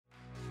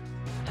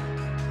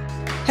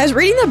Has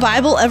reading the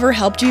Bible ever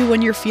helped you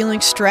when you're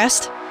feeling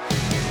stressed?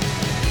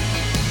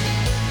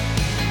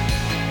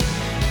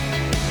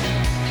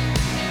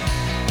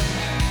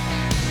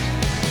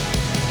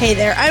 Hey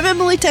there, I'm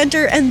Emily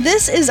Tenter, and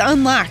this is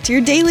Unlocked,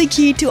 your daily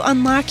key to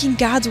unlocking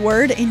God's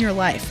Word in your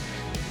life.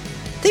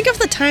 Think of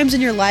the times in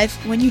your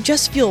life when you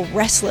just feel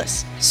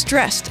restless,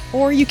 stressed,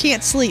 or you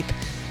can't sleep.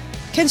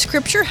 Can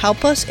Scripture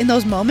help us in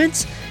those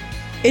moments?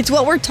 It's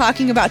what we're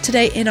talking about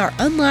today in our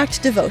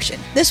Unlocked devotion.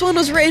 This one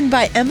was written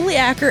by Emily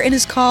Acker and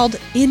is called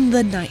In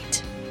the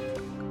Night.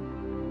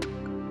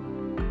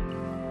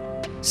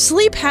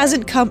 Sleep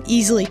hasn't come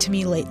easily to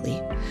me lately.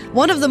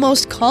 One of the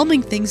most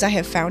calming things I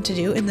have found to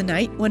do in the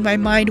night when my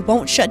mind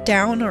won't shut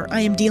down or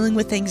I am dealing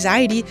with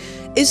anxiety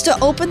is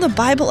to open the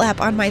Bible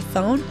app on my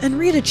phone and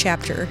read a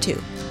chapter or two.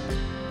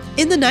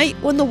 In the night,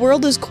 when the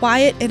world is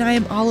quiet and I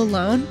am all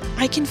alone,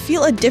 I can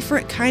feel a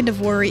different kind of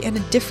worry and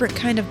a different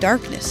kind of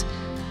darkness.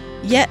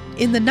 Yet,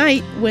 in the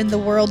night, when the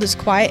world is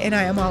quiet and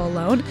I am all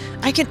alone,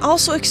 I can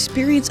also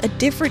experience a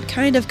different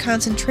kind of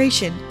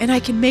concentration and I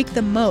can make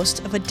the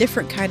most of a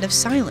different kind of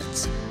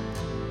silence.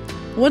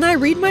 When I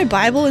read my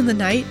Bible in the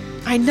night,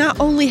 I not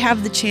only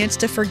have the chance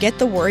to forget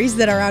the worries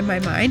that are on my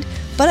mind,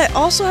 but I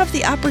also have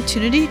the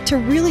opportunity to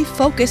really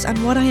focus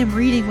on what I am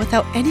reading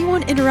without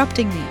anyone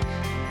interrupting me.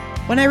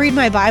 When I read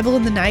my Bible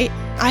in the night,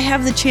 I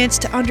have the chance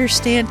to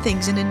understand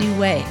things in a new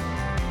way.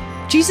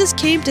 Jesus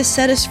came to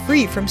set us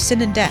free from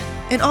sin and death,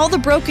 and all the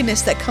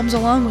brokenness that comes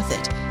along with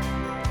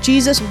it.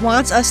 Jesus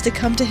wants us to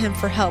come to Him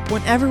for help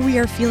whenever we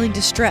are feeling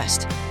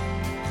distressed.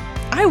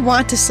 I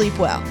want to sleep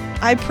well.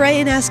 I pray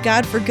and ask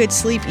God for good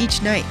sleep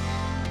each night.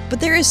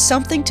 But there is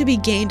something to be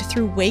gained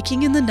through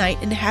waking in the night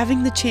and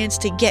having the chance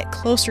to get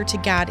closer to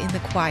God in the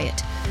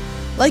quiet.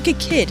 Like a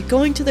kid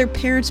going to their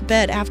parents'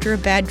 bed after a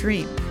bad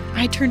dream,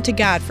 I turn to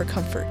God for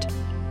comfort.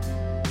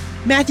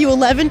 Matthew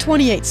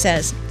 11:28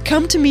 says,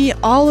 "Come to me,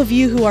 all of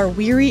you who are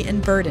weary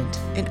and burdened,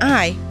 and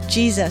I,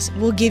 Jesus,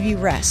 will give you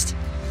rest."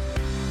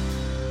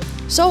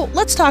 So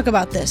let's talk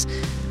about this.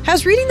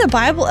 Has reading the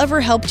Bible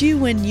ever helped you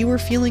when you were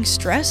feeling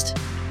stressed?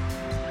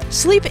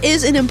 Sleep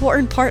is an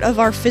important part of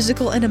our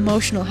physical and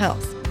emotional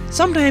health.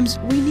 Sometimes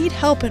we need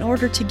help in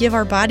order to give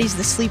our bodies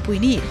the sleep we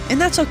need,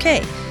 and that's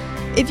okay.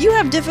 If you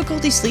have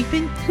difficulty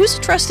sleeping, who's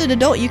a trusted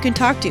adult you can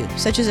talk to,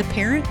 such as a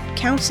parent,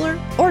 counselor,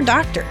 or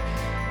doctor?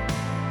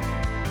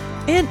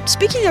 And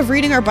speaking of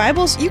reading our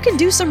Bibles, you can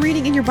do some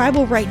reading in your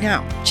Bible right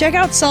now. Check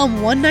out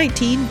Psalm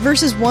 119,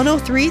 verses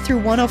 103 through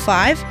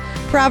 105,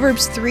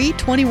 Proverbs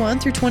 3:21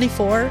 through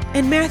 24,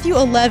 and Matthew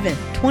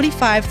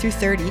 11:25 through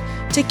 30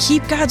 to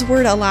keep God's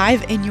Word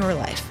alive in your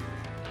life.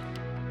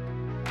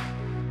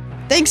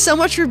 Thanks so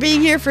much for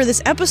being here for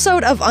this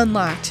episode of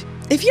Unlocked.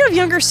 If you have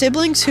younger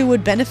siblings who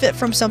would benefit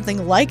from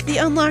something like the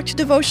Unlocked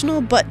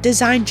devotional, but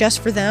designed just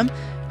for them,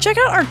 check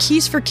out our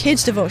Keys for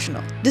Kids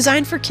devotional.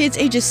 Designed for kids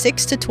ages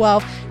 6 to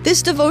 12,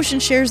 this devotion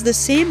shares the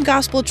same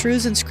gospel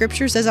truths and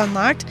scriptures as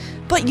Unlocked,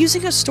 but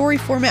using a story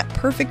format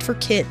perfect for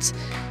kids.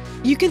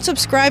 You can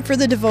subscribe for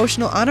the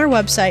devotional on our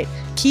website,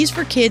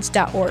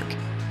 keysforkids.org.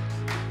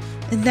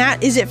 And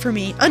that is it for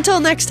me. Until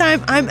next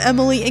time, I'm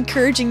Emily,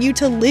 encouraging you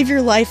to live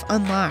your life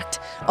unlocked,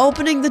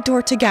 opening the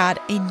door to God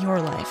in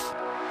your life.